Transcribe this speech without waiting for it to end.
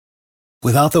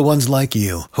Without the ones like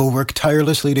you, who work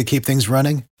tirelessly to keep things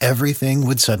running, everything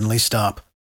would suddenly stop.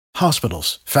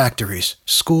 Hospitals, factories,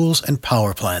 schools, and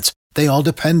power plants, they all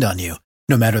depend on you.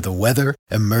 No matter the weather,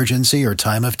 emergency, or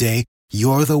time of day,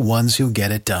 you're the ones who get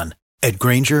it done. At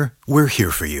Grainger, we're here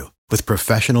for you with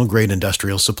professional-grade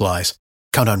industrial supplies.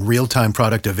 Count on real-time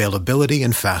product availability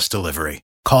and fast delivery.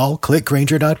 Call,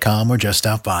 clickgrainger.com, or just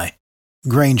stop by.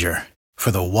 Grainger, for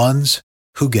the ones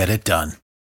who get it done.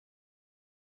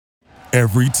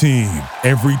 Every team,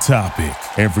 every topic,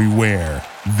 everywhere.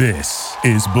 This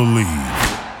is Believe.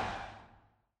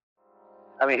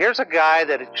 I mean, here's a guy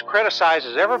that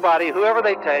criticizes everybody, whoever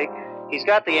they take. He's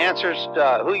got the answers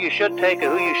to who you should take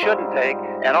and who you shouldn't take.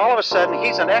 And all of a sudden,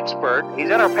 he's an expert. He's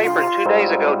in our paper 2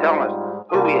 days ago telling us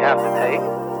who we have to take.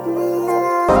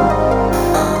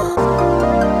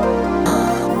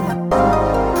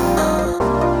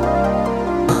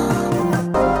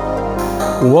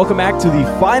 Welcome back to the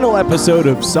final episode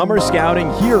of Summer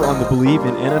Scouting here on the Believe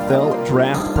in NFL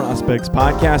Draft Prospects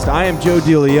podcast. I am Joe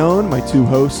DeLeon. My two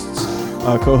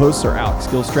co-hosts are Alex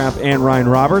Gilstrap and Ryan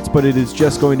Roberts, but it is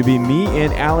just going to be me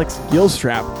and Alex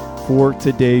Gilstrap for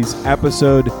today's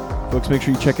episode. Folks, make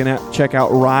sure you check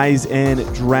out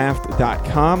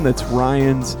riseanddraft.com. That's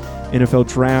Ryan's NFL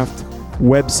Draft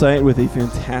website with a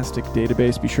fantastic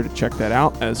database. Be sure to check that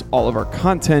out as all of our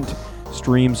content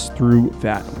streams through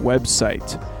that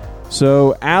website.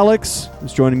 So Alex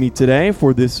is joining me today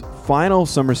for this final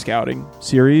summer scouting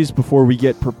series before we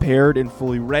get prepared and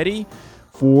fully ready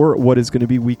for what is going to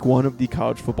be week one of the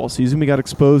college football season. We got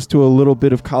exposed to a little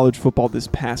bit of college football this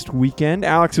past weekend.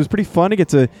 Alex, it was pretty fun to get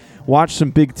to watch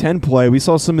some Big Ten play. We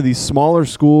saw some of these smaller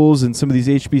schools and some of these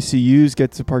HBCUs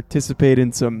get to participate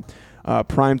in some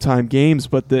primetime games,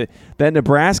 but that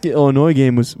Nebraska-Illinois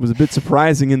game was a bit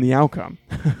surprising in the outcome.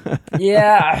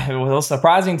 Yeah, it was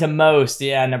surprising to most.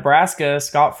 Yeah, Nebraska,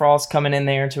 Scott Frost coming in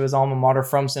there to his alma mater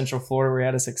from Central Florida where he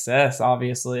had a success,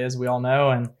 obviously, as we all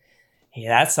know, and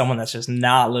yeah, that's someone that's just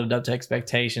not lived up to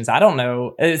expectations. I don't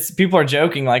know. People are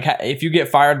joking, like, if you get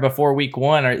fired before week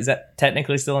one, or is that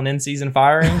technically still an in-season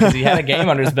firing? Because he had a game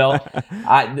under his belt.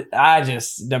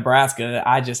 Nebraska,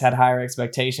 I just had higher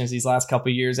expectations these last couple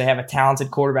of years. They have a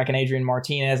talented quarterback in Adrian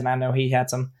Martinez, and I know he had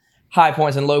some high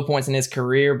points and low points in his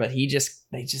career, but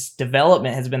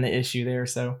development has been the issue there.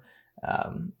 So,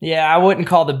 I wouldn't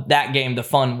call that game the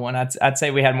fun one. I'd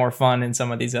say we had more fun in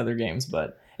some of these other games,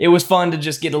 but it was fun to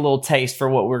just get a little taste for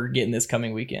what we're getting this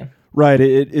coming weekend. Right.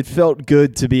 It felt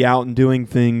good to be out and doing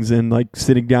things and like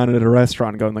sitting down at a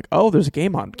restaurant and going like, oh, there's a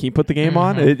game on. Can you put the game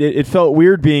on? It felt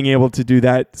weird being able to do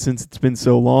that since it's been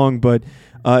so long, but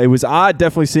it was odd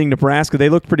definitely seeing Nebraska. They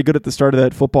looked pretty good at the start of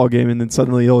that football game, and then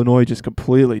suddenly Illinois just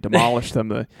completely demolished them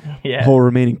the whole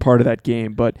remaining part of that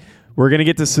game. But we're going to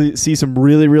get to see some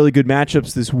really, really good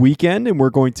matchups this weekend, and we're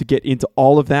going to get into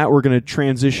all of that. We're going to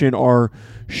transition our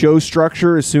show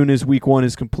structure as soon as week one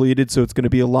is completed, so it's going to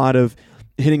be a lot of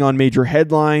hitting on major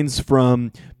headlines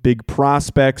from big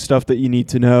prospect stuff that you need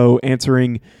to know,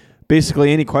 answering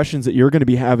basically any questions that you're going to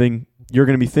be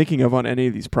thinking of on any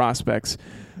of these prospects.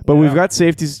 But we've got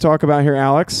safeties to talk about here,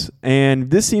 Alex, and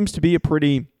this seems to be a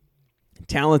pretty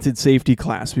talented safety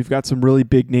class. We've got some really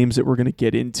big names that we're going to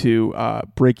get into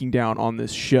breaking down on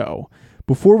this show.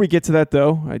 Before we get to that,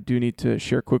 though, I do need to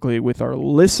share quickly with our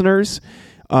listeners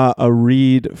a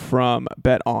read from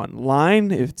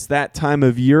BetOnline. It's that time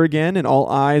of year again, and all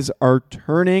eyes are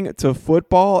turning to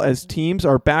football as teams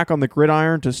are back on the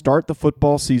gridiron to start the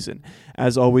football season.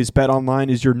 As always, BetOnline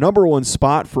is your number one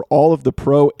spot for all of the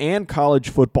pro and college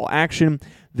football action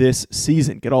this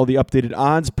season. Get all the updated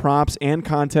odds, props, and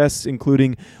contests,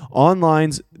 including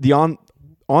online's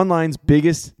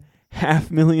biggest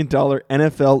 $500,000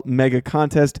 NFL mega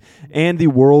contest and the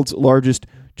world's largest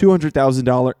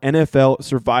 $200,000 NFL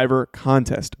Survivor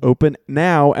contest. Open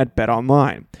now at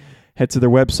BetOnline. Head to their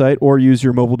website or use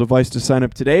your mobile device to sign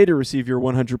up today to receive your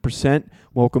 100%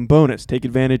 welcome bonus. Take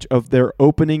advantage of their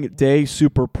opening day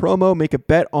super promo. Make a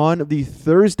bet on the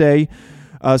Thursday,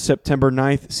 September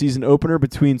 9th season opener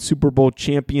between Super Bowl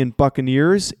champion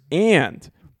Buccaneers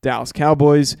and Dallas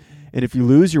Cowboys. And if you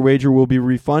lose, your wager will be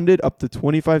refunded up to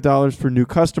 $25 for new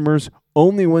customers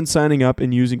only when signing up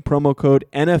and using promo code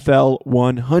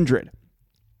NFL100.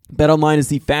 BetOnline is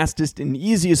the fastest and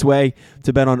easiest way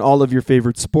to bet on all of your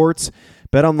favorite sports.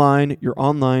 BetOnline, your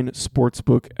online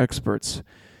sportsbook experts.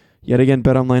 Yet again,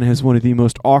 BetOnline has one of the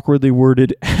most awkwardly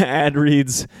worded ad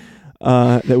reads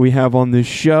that we have on this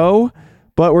show.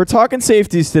 But we're talking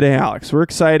safeties today, Alex. We're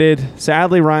excited.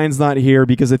 Sadly, Ryan's not here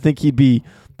because I think he'd be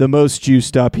the most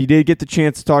juiced up. He did get the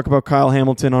chance to talk about Kyle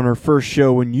Hamilton on our first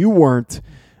show when you weren't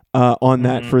on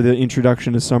that for the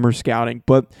introduction to summer scouting.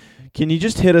 But Can you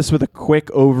just hit us with a quick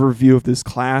overview of this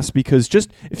class? Because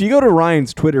just if you go to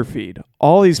Ryan's Twitter feed,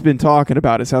 all he's been talking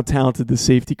about is how talented the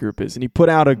safety group is. And he put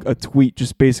out a tweet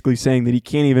just basically saying that he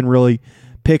can't even really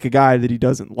pick a guy that he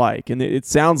doesn't like. And it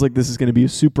sounds like this is going to be a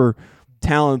super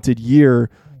talented year,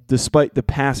 despite the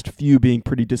past few being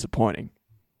pretty disappointing.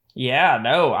 Yeah,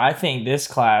 no, I think this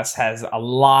class has a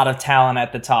lot of talent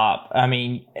at the top. I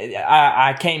mean,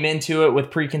 I came into it with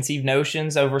preconceived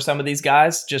notions over some of these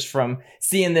guys just from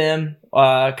seeing them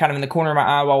kind of in the corner of my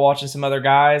eye while watching some other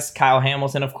guys. Kyle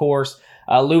Hamilton, of course.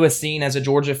 Lewis Cine, as a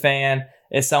Georgia fan,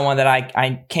 is someone that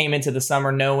I came into the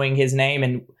summer knowing his name.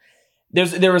 And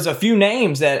there was a few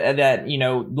names that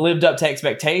lived up to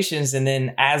expectations. And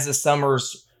then as the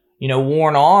summer's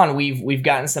worn on, we've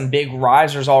gotten some big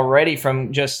risers already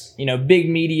from just, big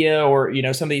media or,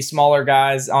 some of these smaller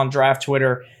guys on draft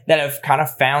Twitter that have kind of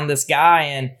found this guy.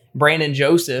 And Brandon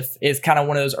Joseph is kind of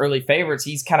one of those early favorites.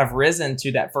 He's kind of risen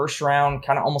to that first round,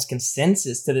 kind of almost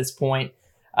consensus to this point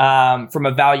from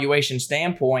a valuation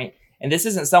standpoint. And this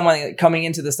isn't someone coming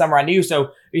into the summer I knew.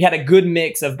 So we had a good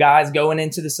mix of guys going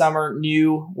into the summer,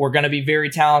 knew were going to be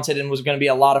very talented and was going to be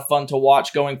a lot of fun to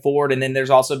watch going forward. And then there's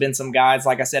also been some guys,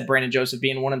 like I said, Brandon Joseph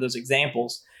being one of those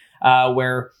examples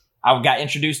where I got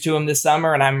introduced to him this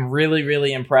summer, and I'm really,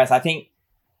 really impressed. I think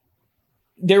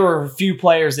there were a few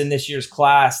players in this year's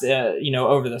class,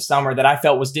 over the summer that I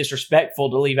felt was disrespectful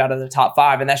to leave out of the top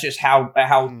 5. And that's just how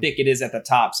thick it is at the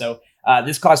top. So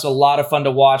this class was a lot of fun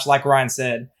to watch. Like Ryan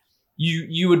said,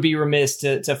 you would be remiss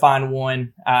to find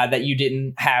one that you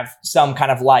didn't have some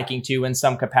kind of liking to in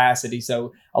some capacity.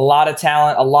 So a lot of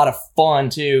talent, a lot of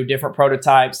fun too, different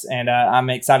prototypes, and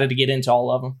I'm excited to get into all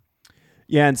of them.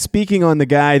 Yeah, and speaking on the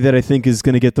guy that I think is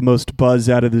going to get the most buzz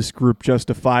out of this group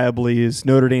justifiably is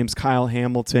Notre Dame's Kyle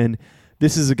Hamilton.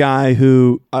 This is a guy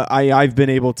who I've been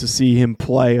able to see him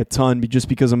play a ton just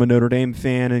because I'm a Notre Dame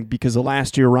fan, and because of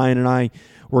last year Ryan and I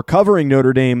were covering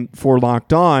Notre Dame for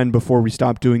Locked On before we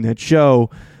stopped doing that show.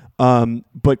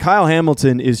 But Kyle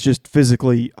Hamilton is just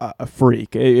physically a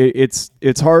freak.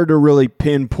 It's hard to really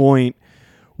pinpoint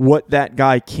what that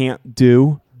guy can't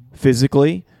do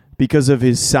physically because of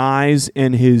his size,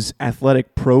 and his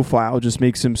athletic profile just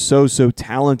makes him so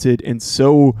talented and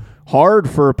so hard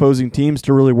for opposing teams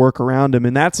to really work around him.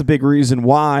 And that's a big reason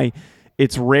why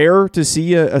it's rare to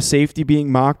see a safety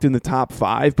being mocked in the top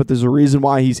 5, but there's a reason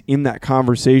why he's in that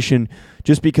conversation,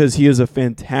 just because he is a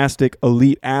fantastic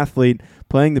elite athlete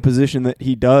playing the position that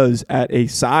he does at a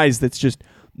size that's just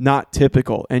not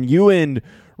typical. And you and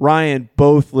Ryan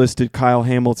both listed Kyle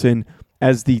Hamilton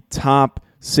as the top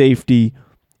safety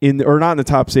not in the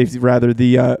top safety, rather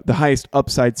the highest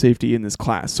upside safety in this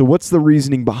class. So what's the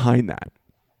reasoning behind that?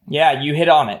 Yeah, you hit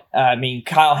on it. I mean,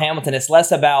 Kyle Hamilton, it's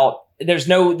less about, there's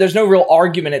no real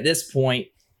argument at this point.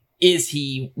 Is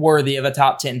he worthy of a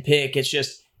top 10 pick? It's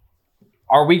just,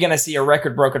 are we going to see a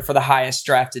record broken for the highest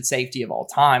drafted safety of all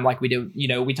time? Like we do,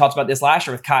 we talked about this last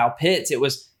year with Kyle Pitts. There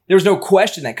was no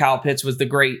question that Kyle Pitts was the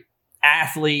great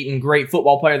athlete and great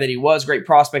football player that he was, great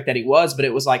prospect that he was, but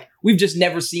it was like, we've just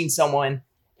never seen someone,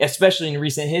 especially in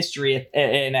recent history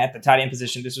and at the tight end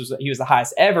position. He was the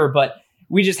highest ever, but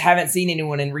we just haven't seen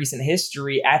anyone in recent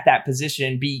history at that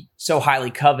position be so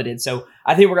highly coveted. So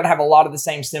I think we're going to have a lot of the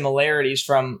same similarities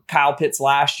from Kyle Pitts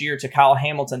last year to Kyle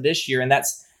Hamilton this year. And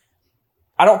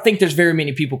I don't think there's very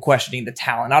many people questioning the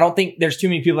talent. I don't think there's too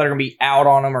many people that are going to be out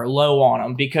on him or low on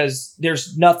him, because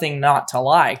there's nothing not to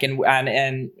like. And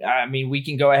I mean, we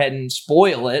can go ahead and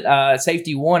spoil it.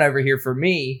 Safety 1 over here for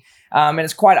me. And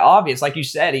it's quite obvious. Like you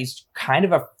said, he's kind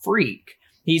of a freak.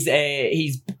 He's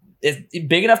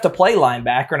big enough to play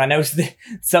linebacker. And I know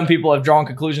some people have drawn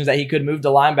conclusions that he could move to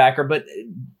linebacker, but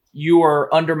you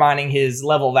are undermining his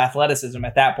level of athleticism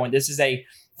at that point. This is a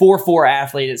 4'4"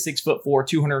 athlete at 6'4",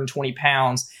 220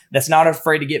 pounds that's not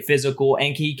afraid to get physical,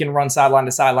 and he can run sideline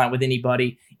to sideline with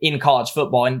anybody in college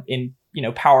football and in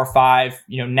Power 5,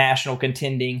 national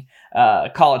contending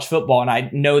college football. And I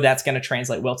know that's going to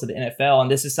translate well to the NFL. And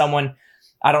this is someone,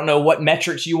 I don't know what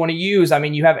metrics you want to use. I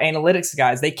mean, you have analytics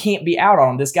guys. They can't be out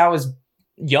on him. This guy was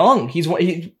young.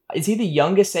 Is he the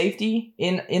youngest safety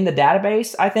in the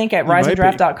database, I think, at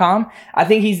risingdraft.com? I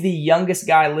think he's the youngest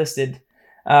guy listed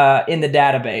in the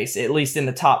database, at least in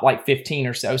the top 15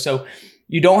 or so. So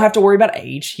you don't have to worry about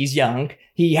age. He's young.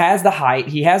 He has the height.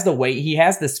 He has the weight. He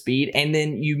has the speed. And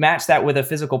then you match that with a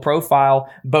physical profile,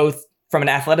 both from an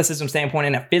athleticism standpoint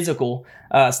and a physical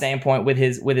standpoint with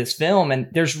his film. And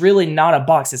there's really not a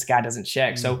box this guy doesn't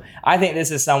check. So I think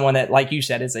this is someone that, like you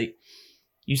said, is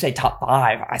You say top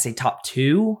 5, I say top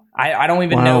 2. I don't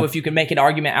even know if you can make an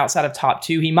argument outside of top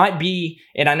 2. He might be,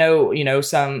 and I know,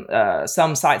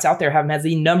 some sites out there have him as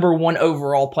the number 1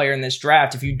 overall player in this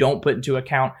draft if you don't put into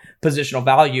account positional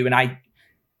value. And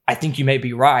I think you may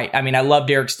be right. I mean, I love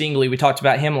Derek Stingley. We talked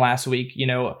about him last week.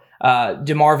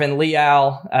 DeMarvin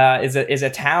Leal is a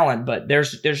talent, but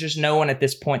there's just no one at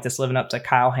this point that's living up to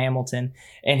Kyle Hamilton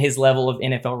and his level of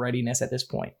NFL readiness at this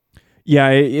point. Yeah,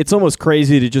 it's almost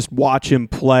crazy to just watch him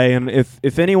play. And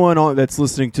if anyone that's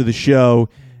listening to the show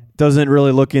doesn't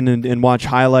really look in and watch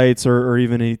highlights or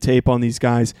even any tape on these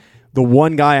guys, the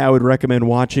one guy I would recommend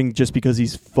watching just because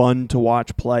he's fun to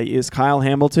watch play is Kyle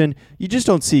Hamilton. You just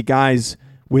don't see guys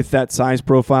with that size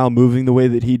profile moving the way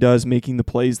that he does, making the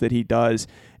plays that he does.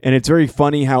 And it's very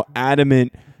funny how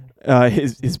adamant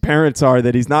his parents are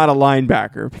that he's not a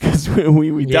linebacker, because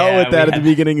we dealt with that at the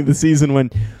beginning of the season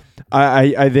when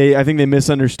I think they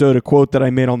misunderstood a quote that I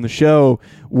made on the show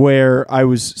where I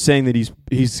was saying that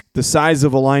he's the size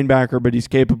of a linebacker, but he's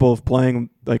capable of playing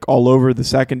like all over the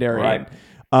secondary.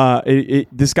 Right.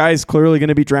 This guy is clearly going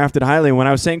to be drafted highly. And when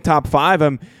I was saying top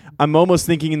 5, I'm almost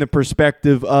thinking in the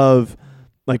perspective of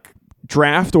like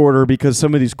draft order, because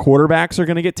some of these quarterbacks are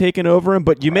going to get taken over him.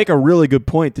 But you make a really good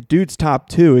point. The dude's top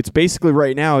 2. It's basically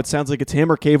right now, it sounds like it's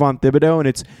him or Kayvon Thibodeau, and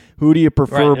it's who do you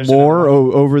prefer more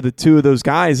over the 2 of those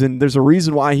guys. And there's a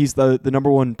reason why he's the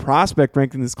number 1 prospect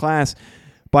ranked in this class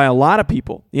by a lot of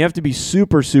people. You have to be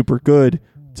super, super good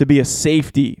to be a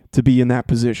safety to be in that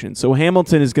position. So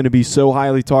Hamilton is going to be so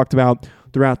highly talked about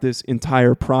throughout this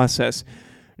entire process.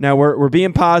 Now, we're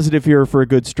being positive here for a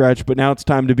good stretch, but now it's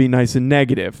time to be nice and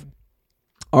negative.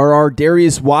 Our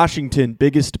Darius Washington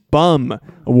Biggest Bum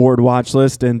Award watch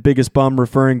list, and Biggest Bum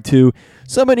referring to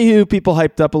somebody who people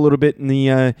hyped up a little bit in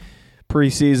the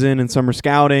preseason and summer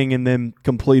scouting and then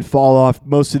complete fall off.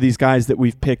 Most of these guys that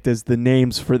we've picked as the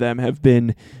names for them have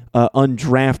been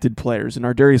undrafted players, and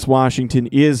our Darius Washington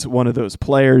is one of those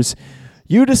players.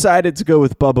 You decided to go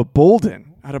with Bubba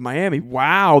Bolden out of Miami.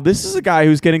 Wow, this is a guy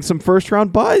who's getting some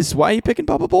first-round buzz. Why are you picking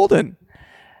Bubba Bolden?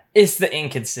 It's the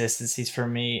inconsistencies for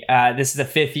me. This is a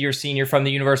 5th-year senior from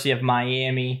the University of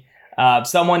Miami.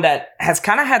 Someone that has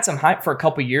kind of had some hype for a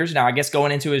couple years now. I guess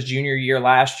going into his junior year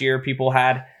last year, people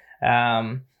had,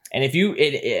 and if you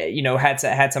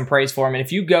had some praise for him. And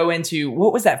if you go into,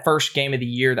 what was that first game of the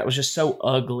year that was just so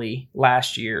ugly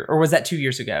last year, or was that 2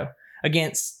 years ago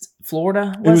against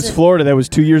Florida? It was Florida. That was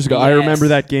 2 years ago. Yes. I remember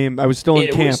that game. I was still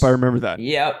in camp. I remember that.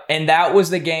 Yep. And that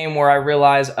was the game where I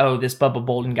realized, this Bubba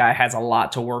Bolden guy has a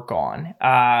lot to work on.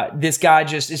 This guy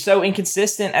just is so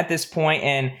inconsistent at this point,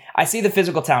 and I see the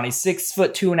physical talent. He's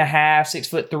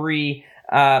 6'2.5", 6'3",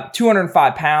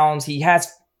 205 pounds. He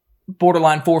has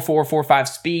borderline 4.4, 4.5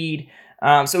 speed.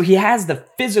 So he has the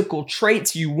physical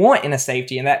traits you want in a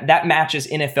safety, and that matches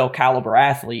NFL caliber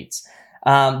athletes.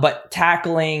 But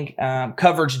tackling,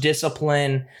 coverage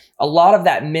discipline, a lot of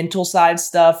that mental side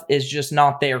stuff is just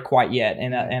not there quite yet.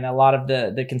 And a lot of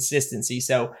the consistency.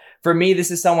 So for me, this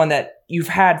is someone that you've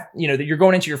had, that you're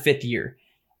going into your 5th year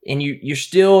and you're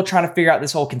still trying to figure out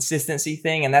this whole consistency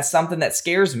thing. And that's something that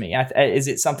scares me. Is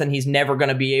it something he's never going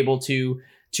to be able to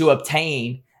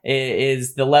obtain?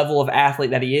 Is the level of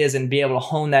athlete that he is, and be able to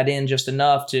hone that in just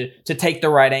enough to take the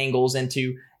right angles and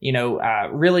to,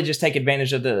 really just take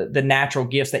advantage of the natural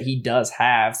gifts that he does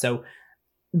have. So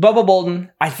Bubba Bolden,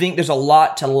 I think there's a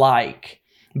lot to like,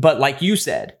 but like you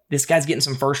said, this guy's getting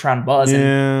some first round buzz.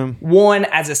 Yeah. And 1,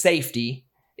 as a safety,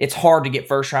 it's hard to get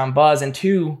first round buzz. And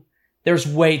 2, there's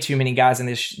way too many guys in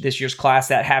this year's class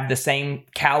that have the same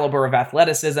caliber of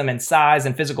athleticism and size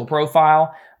and physical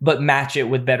profile, but match it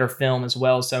with better film as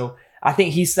well. So I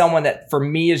think he's someone that for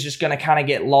me is just going to kind of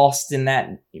get lost in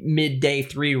that mid-day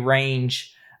 3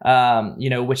 range,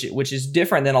 which is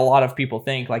different than a lot of people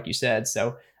think, like you said.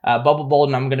 So Bubba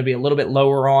Bolden, I'm going to be a little bit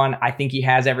lower on. I think he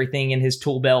has everything in his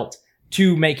tool belt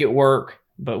to make it work,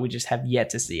 but we just have yet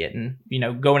to see it. And,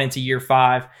 going into year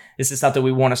 5, this is something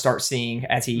we want to start seeing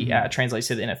as he translates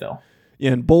to the NFL.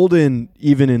 Yeah, and Bolden,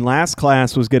 even in last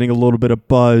class, was getting a little bit of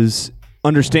buzz,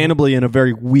 understandably in a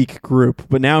very weak group.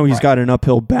 But now he's got an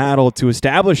uphill battle to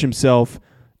establish himself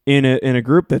in a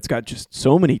group that's got just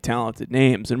so many talented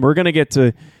names. And we're going to get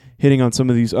to hitting on some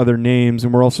of these other names,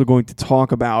 and we're also going to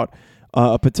talk about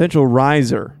a potential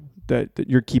riser that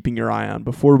you're keeping your eye on.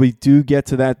 Before we do get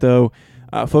to that, though,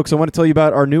 folks, I want to tell you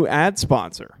about our new ad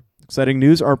sponsor. Exciting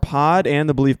news. Our pod and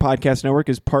the Believe Podcast Network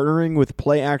is partnering with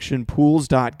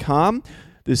PlayActionPools.com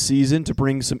this season to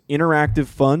bring some interactive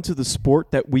fun to the sport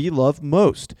that we love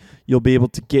most. You'll be able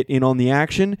to get in on the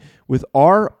action with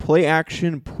our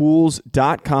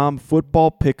PlayActionPools.com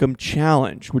Football Pick'em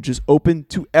Challenge, which is open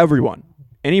to everyone.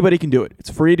 Anybody can do it. It's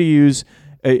free to use.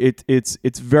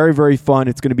 It's very, very fun.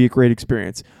 It's going to be a great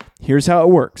experience. Here's how it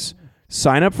works.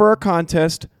 Sign up for our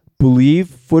contest, Believe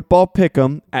Football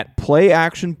Pick'em, at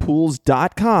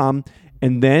playactionpools.com,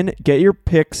 and then get your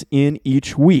picks in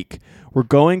each week. We're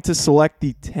going to select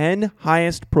the 10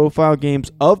 highest profile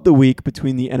games of the week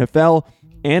between the NFL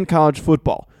and college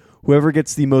football. Whoever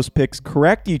gets the most picks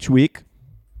correct each week,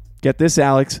 get this,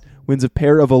 Alex, wins a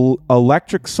pair of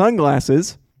electric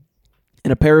sunglasses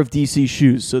and a pair of DC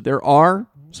shoes. So there are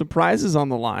some prizes on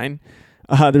the line.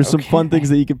 There's some fun things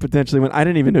that you could potentially win. I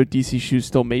didn't even know DC Shoes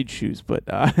still made shoes, but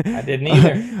I didn't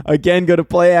either. Again, go to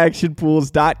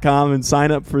playactionpools.com and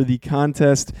sign up for the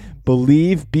contest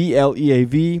Believe,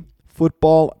 BLEAV,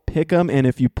 Football Pick'em. And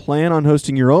if you plan on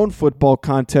hosting your own football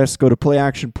contest, go to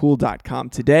playactionpool.com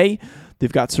today.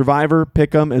 They've got Survivor,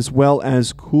 Pick'em, as well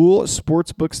as cool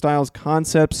sportsbook styles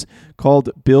concepts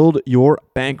called Build Your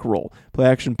Bankroll.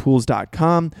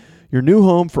 Playactionpools.com. Your new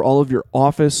home for all of your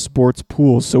office sports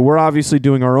pools. So we're obviously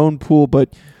doing our own pool,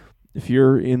 but if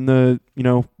you're in the,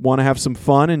 want to have some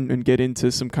fun and get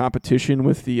into some competition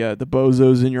with the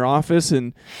bozos in your office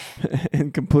and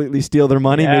completely steal their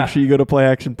money, make sure you go to Play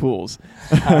Action Pools.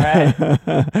 All right.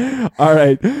 All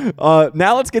right.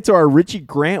 Now let's get to our Richie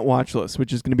Grant watch list,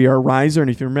 which is going to be our riser. And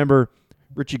if you remember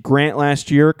Richie Grant last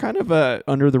year, kind of a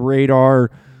under the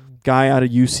radar guy out of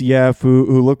UCF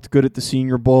who looked good at the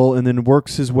Senior Bowl and then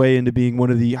works his way into being one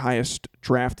of the highest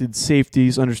drafted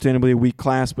safeties, understandably a weak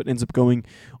class, but ends up going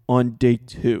on day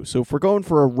 2. So if we're going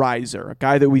for a riser, a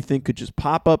guy that we think could just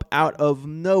pop up out of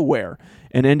nowhere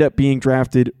and end up being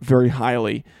drafted very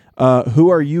highly, who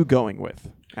are you going with,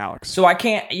 Alex? So I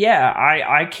can't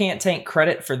take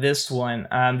credit for this one.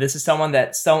 This is someone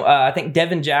that I think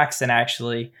Devin Jackson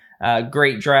actually.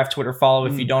 Great draft Twitter follow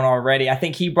if you don't already. I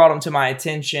think he brought him to my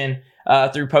attention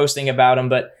through posting about him.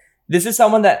 But this is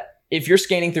someone that if you're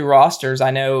scanning through rosters, I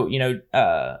know,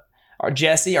 our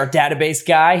Jesse, our database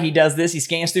guy, he does this. He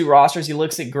scans through rosters. He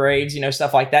looks at grades,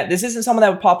 stuff like that. This isn't someone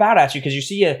that would pop out at you because you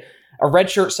see a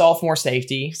redshirt sophomore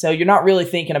safety. So you're not really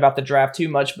thinking about the draft too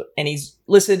much. And he's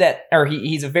listed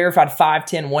he's a verified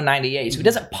 5'10", 198. So he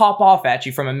doesn't pop off at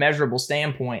you from a measurable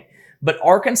standpoint. But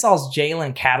Arkansas's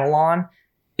Jalen Catalon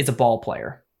is a ball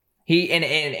player. He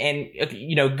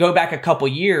and go back a couple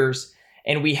years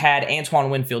and we had Antoine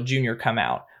Winfield Jr. come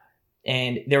out.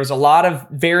 And there was a lot of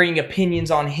varying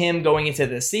opinions on him going into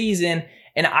the season.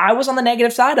 And I was on the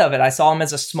negative side of it. I saw him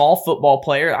as a small football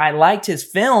player. I liked his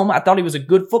film. I thought he was a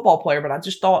good football player, but I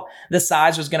just thought the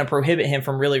size was going to prohibit him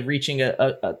from really reaching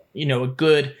a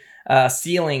good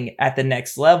ceiling at the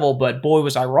next level. But boy,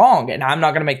 was I wrong. And I'm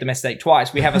not going to make the mistake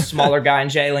twice. We have a smaller guy in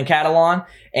Jalen Catalon,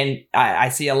 and I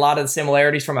see a lot of the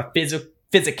similarities from a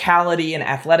physicality and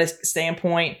athletic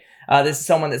standpoint. This is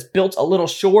someone that's built a little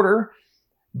shorter,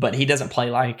 but he doesn't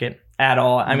play like it at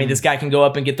all. I mean, this guy can go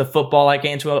up and get the football like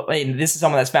Antoine. This is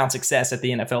someone that's found success at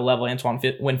the NFL level, Antoine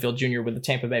Winfield Jr. with the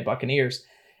Tampa Bay Buccaneers.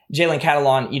 Jalen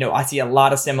Catalon, I see a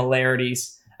lot of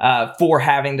similarities for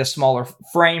having the smaller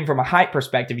frame from a height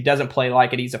perspective. He doesn't play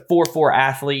like it. He's a 4'4"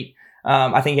 athlete.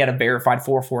 I think he had a verified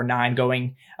 4'9"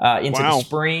 going into the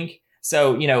spring.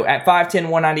 So, at 5'10",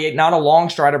 198, not a long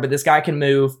strider, but this guy can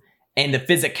move, and the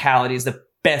physicality is the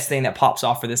best thing that pops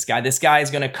off for this guy. This guy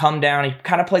is going to come down. He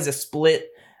kind of plays a split.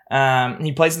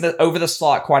 He plays over the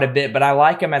slot quite a bit, but I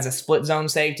like him as a split zone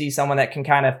safety, someone that can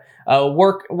kind of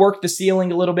work the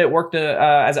ceiling a little bit, work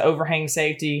as an overhang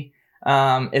safety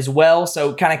as well.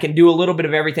 So kind of can do a little bit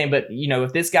of everything. But,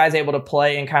 if this guy's able to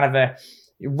play in kind of a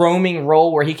roaming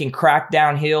role where he can crack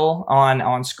downhill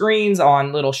on screens,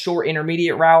 on little short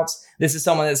intermediate routes, this is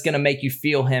someone that's going to make you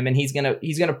feel him, and he's going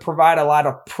to provide a lot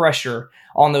of pressure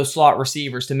on those slot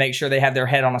receivers to make sure they have their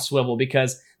head on a swivel,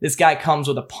 because this guy comes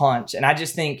with a punch. And I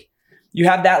just think you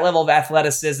have that level of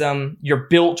athleticism, you're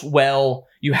built well,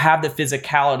 you have the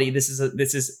physicality. This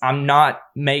is I'm not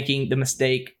making the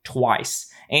mistake twice.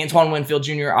 Antoine Winfield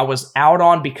Jr., I was out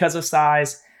on because of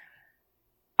size.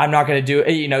 I'm not going to do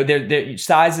it.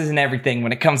 Size isn't everything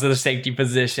when it comes to the safety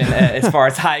position as far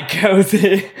as height goes.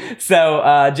 So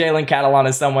Jalen Catalon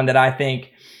is someone that I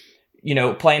think,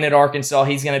 playing at Arkansas,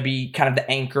 he's going to be kind of the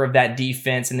anchor of that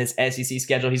defense in this SEC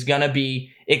schedule. He's going to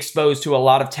be exposed to a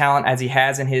lot of talent as he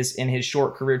has in his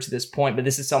short career to this point. But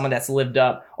this is someone that's lived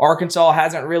up. Arkansas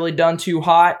hasn't really done too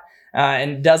hot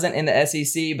and doesn't in the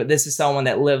SEC, but this is someone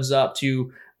that lives up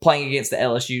to playing against the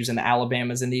LSUs and the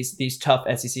Alabamas and these tough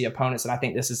SEC opponents. And I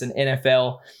think this is an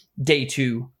NFL day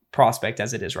 2 prospect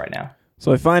as it is right now.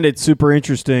 So I find it super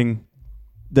interesting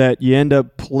that you end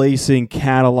up placing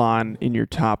Catalon in your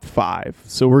top 5.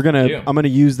 So I'm going to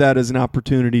use that as an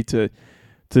opportunity to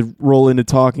to roll into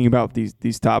talking about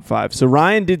these top five. So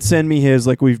Ryan did send me his,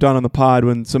 like we've done on the pod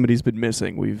when somebody's been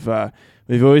missing. We've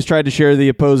always tried to share the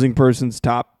opposing person's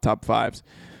top fives.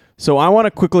 So I want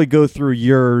to quickly go through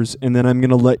yours, and then I'm going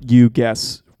to let you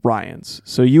guess Ryan's.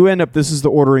 So you end up, this is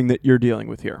the ordering that you're dealing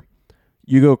with here.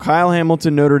 You go Kyle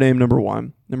Hamilton, Notre Dame, number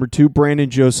 1. Number 2, Brandon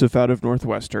Joseph out of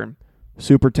Northwestern.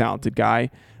 Super talented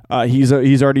guy. He's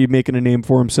already making a name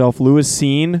for himself. Lewis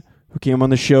Cine, who came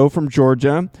on the show from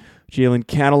Georgia. Jalen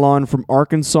Catalon from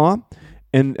Arkansas,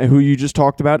 and who you just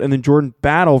talked about. And then Jordan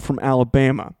Battle from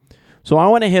Alabama. So I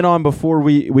want to hit on, before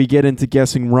we get into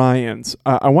guessing Ryan's,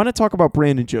 I want to talk about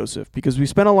Brandon Joseph, because we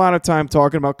spent a lot of time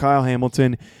talking about Kyle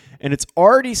Hamilton, and it's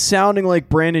already sounding like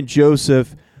Brandon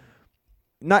Joseph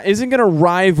isn't going to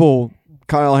rival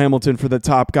Kyle Hamilton for the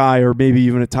top guy, or maybe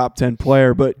even a top 10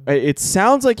 player, but it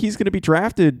sounds like he's going to be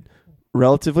drafted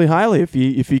relatively highly if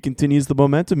he continues the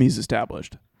momentum he's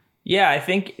established. Yeah, I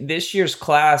think this year's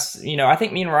class, I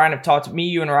think you and Ryan have talked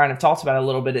about it a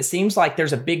little bit. It seems like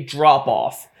there's a big drop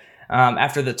off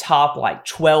after the top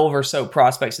 12 or so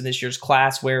prospects in this year's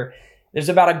class, where there's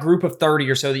about a group of 30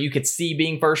 or so that you could see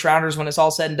being first rounders when it's all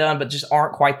said and done, but just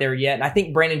aren't quite there yet. And I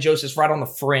think Brandon Joseph's right on the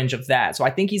fringe of that. So I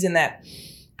think he's in that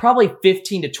probably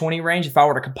 15 to 20 range if I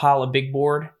were to compile a big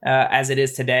board as it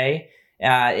is today.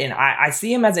 And I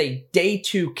see him as a day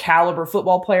 2 caliber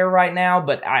football player right now,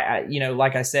 but I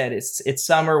like I said, it's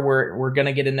summer. We're going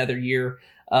to get another year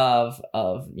of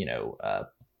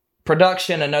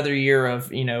production, another year of,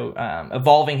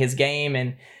 evolving his game.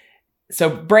 And so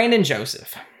Brandon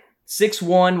Joseph,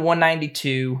 6'1",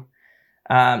 192,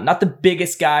 not the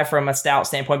biggest guy from a stout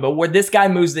standpoint, but where this guy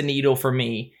moves the needle for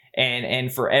me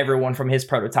and for everyone from his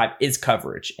prototype is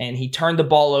coverage. And he turned the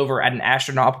ball over at an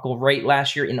astronomical rate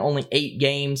last year in only 8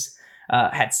 games,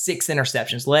 had 6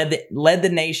 interceptions, led the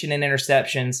nation in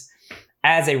interceptions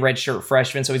as a redshirt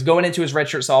freshman. So he's going into his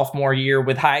redshirt sophomore year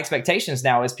with high expectations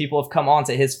now, as people have come on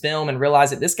to his film and realize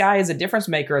that this guy is a difference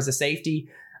maker as a safety,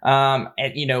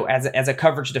 as a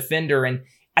coverage defender. And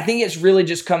I think it really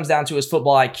just comes down to his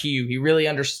football IQ. He really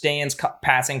understands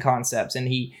passing concepts, and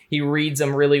he reads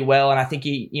them really well. And I think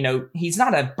he's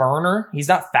not a burner. He's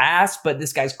not fast, but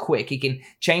this guy's quick. He can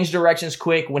change directions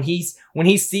quick. When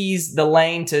he sees the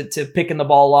lane to picking the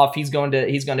ball off, he's going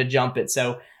to jump it.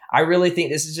 So I really think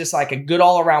this is just like a good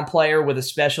all-around player with a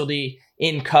specialty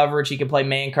in coverage. He can play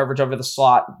man coverage over the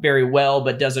slot very well,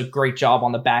 but does a great job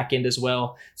on the back end as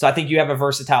well. So I think you have a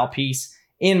versatile piece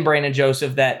in Brandon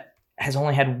Joseph that has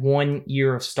only had 1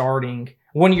 year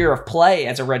of play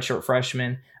as a redshirt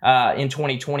freshman in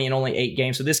 2020 and only 8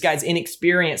 games. So this guy's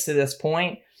inexperienced to this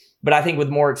point, but I think with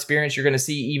more experience, you're going to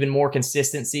see even more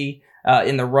consistency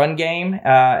in the run game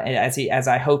as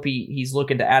I hope he's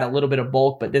looking to add a little bit of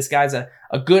bulk. But this guy's a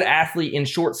good athlete in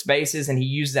short spaces, and he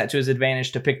used that to his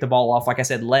advantage to pick the ball off. Like I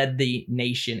said, led the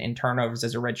nation in turnovers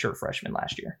as a redshirt freshman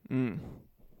last year.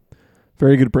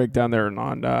 Very good breakdown there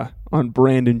on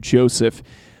Brandon Joseph.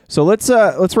 So let's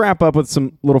wrap up with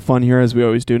some little fun here, as we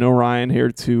always do. No Ryan here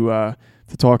to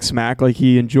talk smack like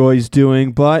he enjoys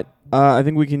doing, but I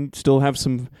think we can still have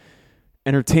some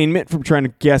entertainment from trying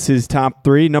to guess his top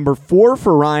 3. Number 4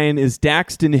 for Ryan is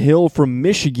Daxton Hill from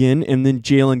Michigan, and then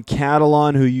Jalen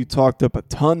Catalon, who you talked up a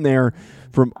ton there,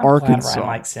 from Arkansas. Glad Ryan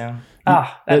likes him.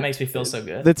 That makes me feel so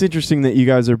good. That's interesting that you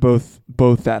guys are both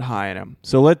that high in him.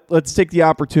 So let's take the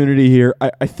opportunity here.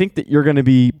 I think that you're going to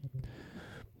be.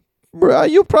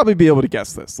 You'll probably be able to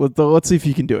guess this. Let's see if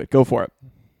you can do it. Go for it.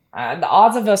 The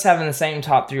odds of us having the same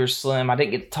top 3 are slim. I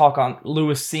didn't get to talk on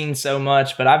Lewis Cine so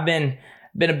much, but I've been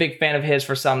a big fan of his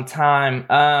for some time.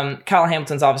 Kyle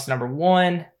Hamilton's obviously number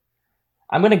 1.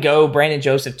 I'm going to go Brandon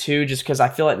Joseph 2, just because I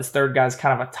feel like this third guy's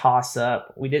kind of a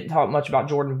toss-up. We didn't talk much about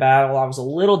Jordan Battle. I was a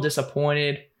little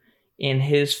disappointed in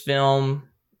his film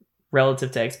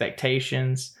relative to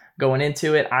expectations going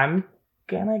into it. I'm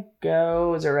gonna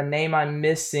go. Is there a name I'm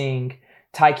missing?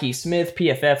 Tyke Smith,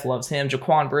 PFF loves him.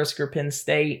 Jaquan Brisker, Penn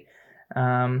State.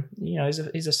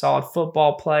 He's a solid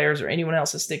football player. Is there anyone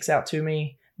else that sticks out to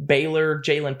me? Baylor,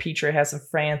 Jalen Petre has some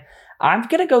fans. I'm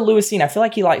gonna go Lewis Cine. I feel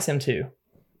like he likes him too.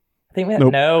 I think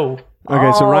nope. No.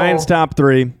 Okay, so Ryan's top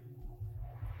 3. You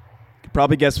could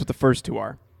probably guess what the first 2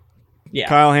 are. Yeah.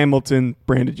 Kyle Hamilton,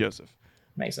 Brandon Joseph.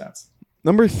 Makes sense.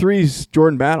 Number 3 is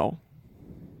Jordan Battle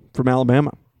from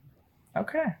Alabama.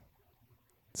 Okay.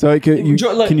 So can you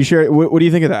share? What do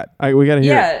you think of that? We got to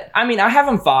hear. Yeah, I mean, I have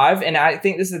him 5, and I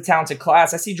think this is a talented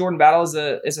class. I see Jordan Battle as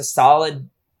a solid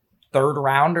 3rd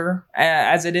rounder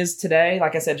as it is today.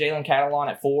 Like I said, Jalen Catalon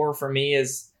at 4 for me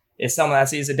is someone I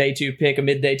see as a day 2 pick, a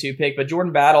mid day 2 pick. But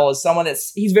Jordan Battle is someone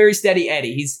he's very steady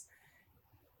Eddie.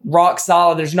 rock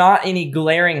solid. There's not any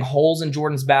glaring holes in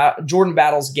Jordan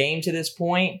Battle's game to this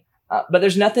point, but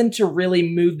there's nothing to really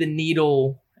move the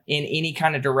needle in any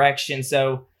kind of direction.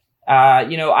 So,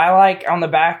 I like on the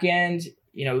back end,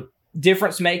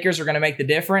 difference makers are going to make the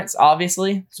difference,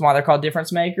 obviously. That's why they're called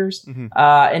difference makers. Mm-hmm.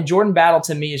 And Jordan Battle,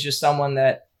 to me, is just someone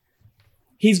that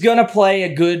he's going to play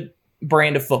a good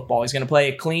brand of football. He's going to play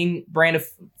a clean brand of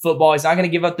football. He's not going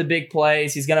to give up the big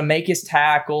plays. He's going to make his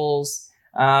tackles,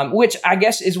 which I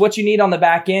guess is what you need on the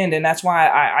back end. And that's why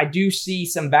I do see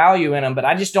some value in him, but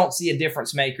I just don't see a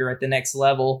difference maker at the next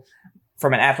level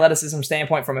from an athleticism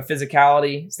standpoint, from a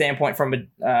physicality standpoint, from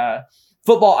a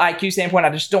football IQ standpoint.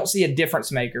 I just don't see a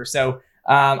difference maker. So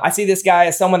I see this guy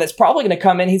as someone that's probably going to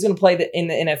come in. He's going to play in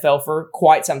the NFL for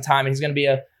quite some time. And he's going to be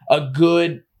a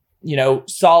good,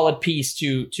 solid piece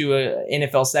to a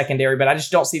NFL secondary. But I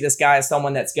just don't see this guy as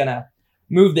someone that's going to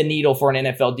move the needle for an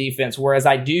NFL defense. Whereas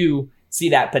I do see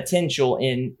that potential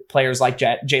in players like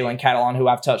Jalen Catalon, who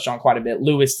I've touched on quite a bit,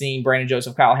 Lewis Steen, Brandon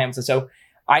Joseph, Kyle Hamilton. So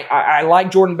I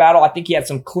like Jordan Battle. I think he had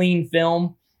some clean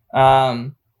film. I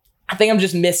think I'm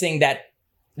just missing that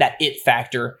it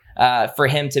factor for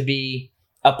him to be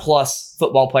a plus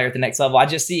football player at the next level. I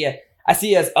see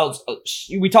as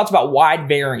we talked about wide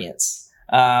variance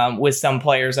with some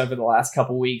players over the last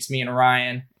couple weeks, me and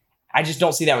Ryan. I just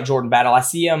don't see that with Jordan Battle. I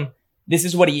see him. This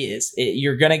is what he is.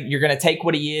 You're gonna take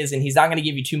what he is, and he's not gonna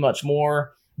give you too much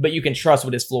more, but you can trust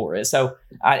what his floor is. So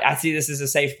I see this as a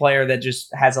safe player that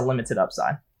just has a limited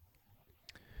upside.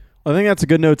 I think that's a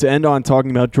good note to end on,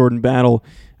 talking about Jordan Battle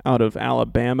out of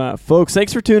Alabama. Folks,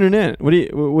 thanks for tuning in.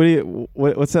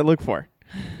 What's that look for?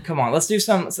 Come on, let's do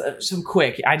some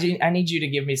quick. I need you to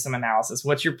give me some analysis.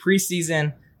 What's your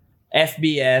preseason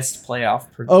FBS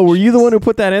playoff predictions? Oh, were you the one who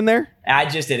put that in there? I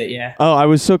just did it, yeah. Oh, I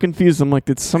was so confused. I'm like,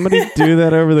 did somebody do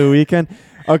that over the weekend?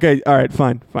 Okay, all right,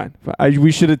 fine. I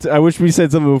wish we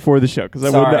said something before the show, because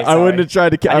I wouldn't have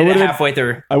tried to. I did it halfway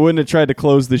through. I wouldn't have tried to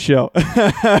close the show.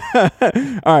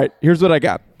 All right, here's what I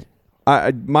got.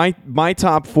 My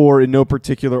top four in no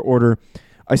particular order.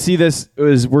 I see this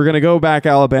as we're going to go back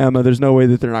Alabama. There's no way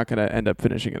that they're not going to end up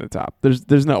finishing in the top.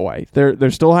 There's no way.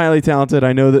 They're still highly talented.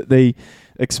 I know that they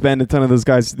expend a ton of those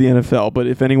guys to the NFL, but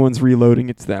if anyone's reloading,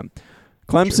 it's them.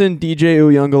 Clemson, DJ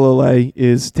Uiagalelei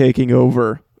is taking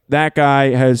over. That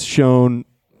guy has shown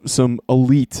some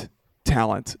elite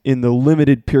talent in the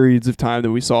limited periods of time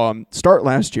that we saw him start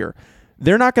last year.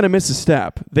 They're not going to miss a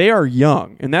step. They are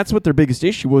young, and that's what their biggest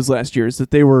issue was last year, is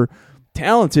that they were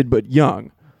talented but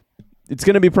young. It's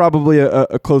going to be probably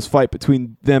a close fight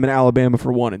between them and Alabama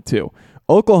for 1 and 2.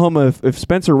 Oklahoma, if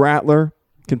Spencer Rattler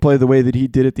can play the way that he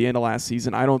did at the end of last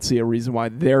season, I don't see a reason why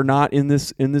they're not in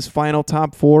this final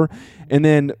top four. And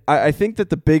then I think that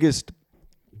the biggest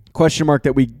question mark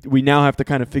that we now have to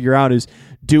kind of figure out is,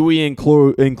 do we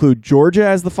include Georgia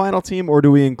as the final team, or do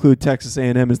we include Texas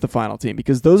A&M as the final team?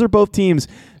 Because those are both teams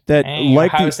that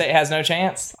Ohio State has no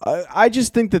chance. I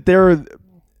just think that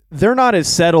they're not as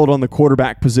settled on the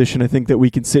quarterback position. I think that we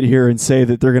can sit here and say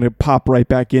that they're going to pop right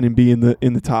back in and be in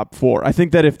the top four. I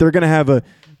think that if they're going to have a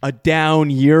down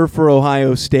year for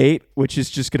Ohio State, which is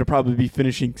just going to probably be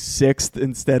finishing 6th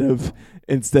instead of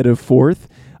 4th,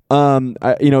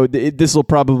 this will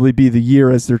probably be the year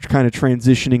as they're kind of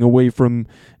transitioning away from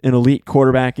an elite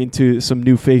quarterback into some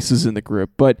new faces in the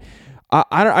group. But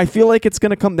I feel like it's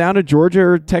going to come down to Georgia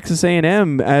or Texas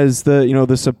A&M as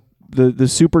the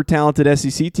super talented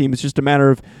SEC team. It's just a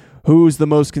matter of who's the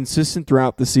most consistent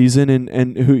throughout the season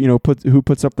and who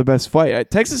puts up the best fight.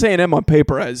 Texas A&M on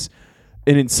paper has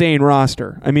an insane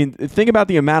roster. I mean, think about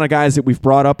the amount of guys that we've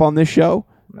brought up on this show.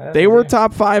 They were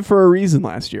top 5 for a reason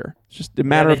last year. It's just a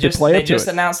matter of to play up to it. They just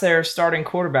announced their starting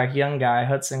quarterback, young guy,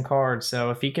 Hudson Card.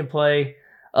 So if he can play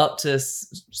up to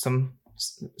some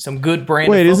good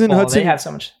brand of football, they have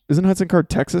so much. Isn't Hudson Card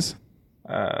Texas?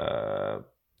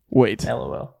 Wait.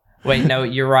 LOL. Wait, no,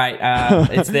 you're right.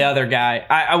 It's the other guy.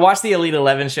 I watched the Elite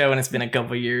 11 show, and it's been a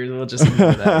couple years. We'll just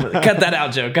ignore that. Cut that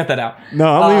out, Joe. Cut that out. No,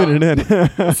 I'm leaving it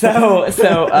in.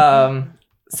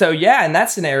 So yeah, in that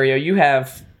scenario, you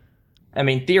have. I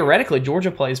mean, theoretically,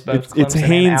 Georgia plays both Clemson it's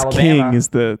Haynes and Alabama. King is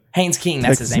the Haynes King.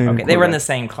 That's his name. Okay, they were in the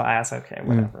same class. Okay,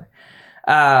 whatever.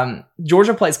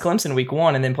 Georgia plays Clemson week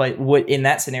 1, and then in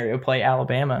that scenario play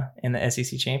Alabama in the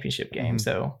SEC championship game. Mm-hmm.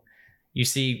 So you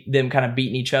see them kind of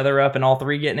beating each other up, and all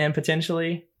 3 getting in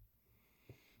potentially.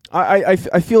 I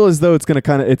feel as though it's gonna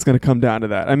come down to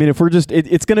that. I mean, if we're just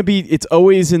it's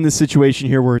always in the situation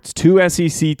here where it's 2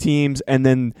 SEC teams and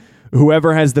then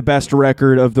whoever has the best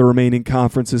record of the remaining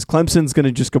conferences. Clemson's going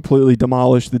to just completely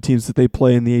demolish the teams that they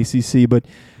play in the ACC, but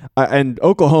and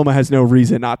Oklahoma has no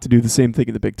reason not to do the same thing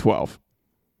in the Big 12.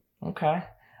 Okay.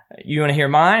 You want to hear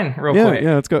mine real quick?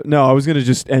 Yeah, let's go. No, I was going to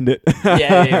just end it.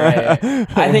 Right.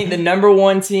 I think the number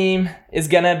one team is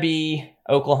going to be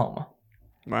Oklahoma.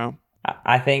 Wow.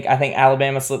 I think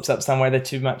Alabama slips up somewhere. They're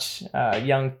too much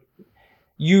young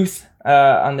youth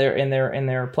in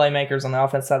their playmakers on the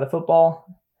offense side of the football.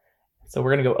 So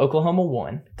we're going to go Oklahoma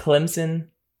 1, Clemson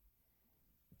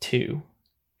 2.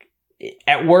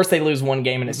 At worst, they lose one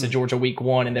game and it's to Georgia week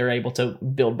 1, and they're able to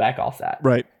build back off that.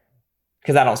 Right.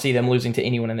 Because I don't see them losing to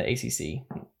anyone in the ACC.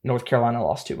 North Carolina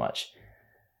lost too much.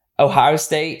 Ohio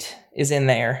State is in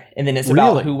there, and then it's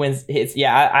about who wins.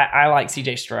 I like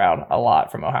C.J. Stroud a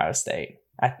lot from Ohio State.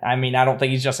 I mean, I don't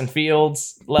think he's Justin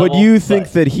Fields level. But you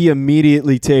think that he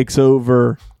immediately takes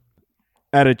over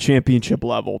at a championship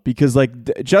level? Because,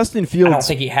 like, Justin Fields... I don't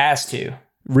think he has to.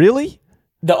 Really?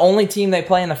 The only team they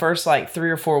play in the first, 3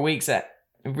 or 4 weeks that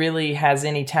really has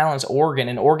any talent is Oregon,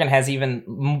 and Oregon has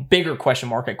even bigger question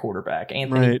mark at quarterback,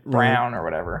 Anthony Brown or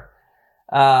whatever.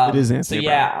 It is Anthony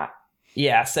Brown.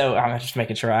 Yeah, so I'm just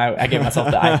making sure I give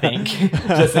myself the I think,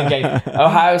 just in case.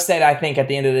 Ohio State, I think, at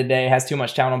the end of the day, has too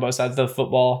much talent on both sides of the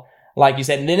football, like you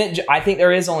said. And then I think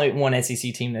there is only one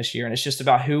SEC team this year, and it's just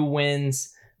about who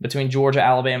wins between Georgia,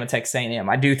 Alabama, Texas A&M.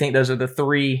 I do think those are the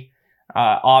 3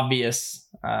 obvious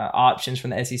options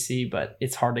from the SEC, but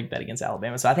it's hard to bet against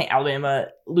Alabama. So I think Alabama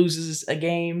loses a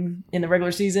game in the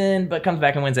regular season, but comes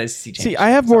back and wins the SEC championship. See, I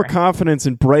have more confidence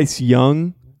in Bryce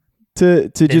Young to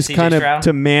just kind of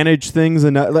to manage things,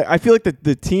 and I feel like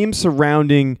the team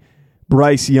surrounding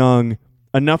Bryce Young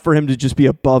enough for him to just be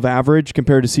above average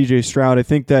compared to CJ Stroud. I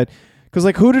think that because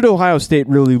who did Ohio State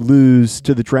really lose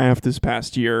to the draft this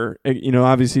past year?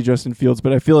 Obviously Justin Fields,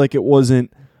 but I feel like it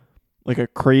wasn't like a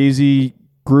crazy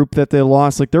group that they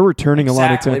lost. Like they're returning a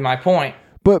lot of time. Exactly my point.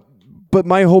 But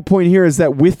my whole point here is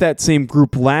that with that same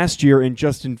group last year and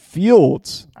Justin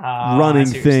Fields running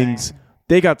things,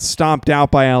 they got stomped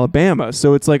out by Alabama.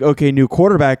 So it's like, okay, new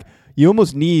quarterback, you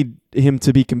almost need him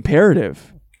to be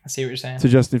comparative. I see what you're saying. To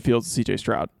Justin Fields and CJ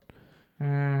Stroud.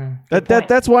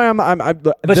 That's why I'm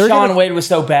but Sean Wade was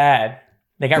so bad.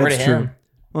 They got rid of him.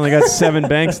 Well, they got 7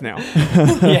 banks now.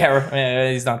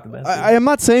 Yeah, he's not the best. I am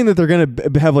not saying that they're going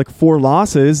to have 4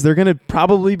 losses. They're going to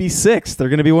probably be 6th. They're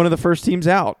going to be one of the first teams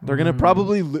out. They're going to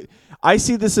probably... I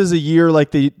see this as a year like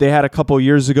they had a couple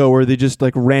years ago where they just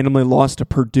randomly lost to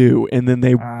Purdue and then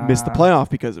they missed the playoff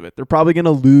because of it. They're probably going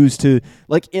to lose to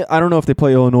I don't know if they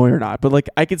play Illinois or not, but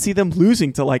I could see them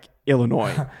losing to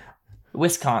Illinois.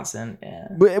 Wisconsin,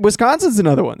 yeah. Wisconsin's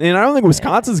another one. And I don't think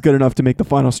Wisconsin's good enough to make the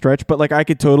final stretch, but I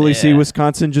could totally see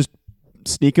Wisconsin just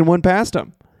sneaking one past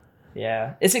them.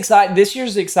 Yeah. It's exciting. This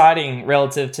year's exciting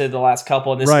relative to the last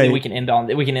couple, and this we can end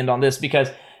on this because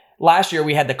last year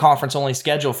we had the conference only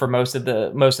schedule for most of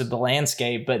the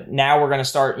landscape, but now we're going to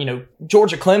start,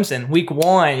 Georgia Clemson week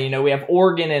 1, we have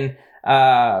Oregon and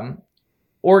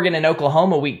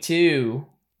Oklahoma week 2.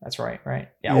 That's right.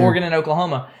 Yeah, Oregon and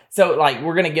Oklahoma. So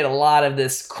we're going to get a lot of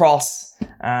this across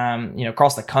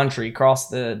the country, across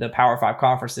the Power 5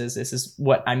 conferences. This is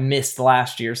what I missed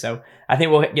last year. So I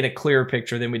think we'll get a clearer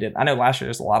picture than we did. I know last year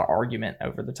there's a lot of argument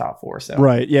over the top 4. So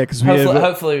right. Yeah. Cause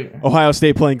hopefully Ohio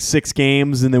State playing 6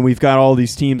 games and then we've got all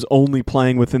these teams only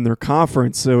playing within their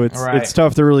conference. So it's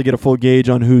tough to really get a full gauge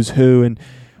on who's who, and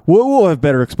we'll have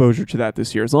better exposure to that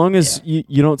this year. As long as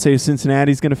you don't say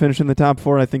Cincinnati's going to finish in the top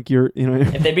 4, I think you're,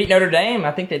 if they beat Notre Dame,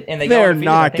 I think that, and they're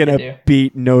not going to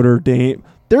beat Notre Dame.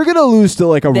 They're going to lose to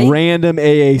random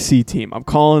AAC team. I'm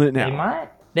calling it now. They might.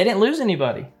 They didn't lose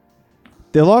anybody.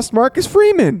 They lost Marcus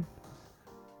Freeman,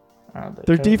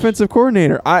 their coach. Defensive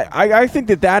coordinator. I think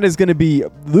that is going to be,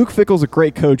 Luke Fickell's a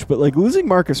great coach, but losing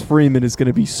Marcus Freeman is going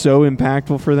to be so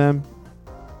impactful for them.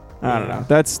 I don't know.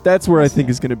 That's where I think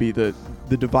is going to be the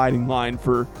dividing line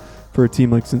for a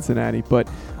team like Cincinnati. But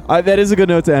that is a good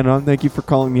note to end on. Thank you for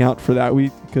calling me out for that. We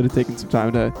could have taken some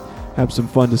time to have some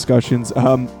fun discussions.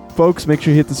 Folks, make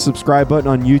sure you hit the subscribe button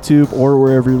on YouTube or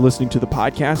wherever you're listening to the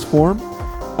podcast form.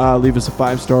 Leave us a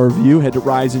 5-star review. Head to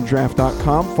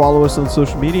riseanddraft.com. Follow us on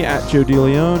social media at Joe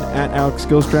DeLeon, at Alex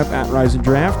Skillstrap, at Rise and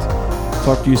Draft.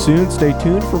 Talk to you soon. Stay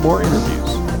tuned for more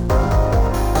interviews.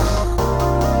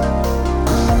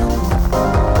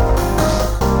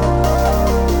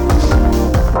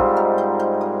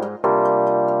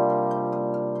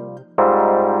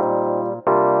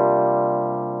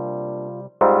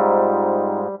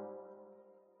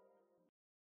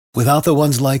 Without the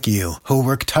ones like you, who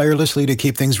work tirelessly to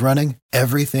keep things running,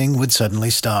 everything would suddenly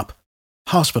stop.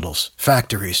 Hospitals,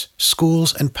 factories,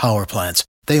 schools, and power plants,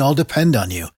 they all depend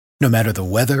on you. No matter the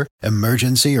weather,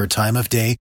 emergency, or time of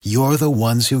day, you're the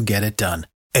ones who get it done.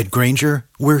 At Grainger,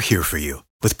 we're here for you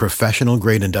with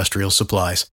professional-grade industrial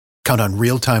supplies. Count on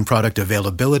real-time product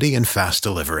availability and fast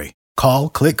delivery. Call,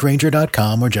 click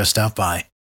Grainger.com, or just stop by.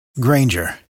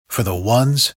 Grainger, for the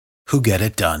ones who get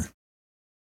it done.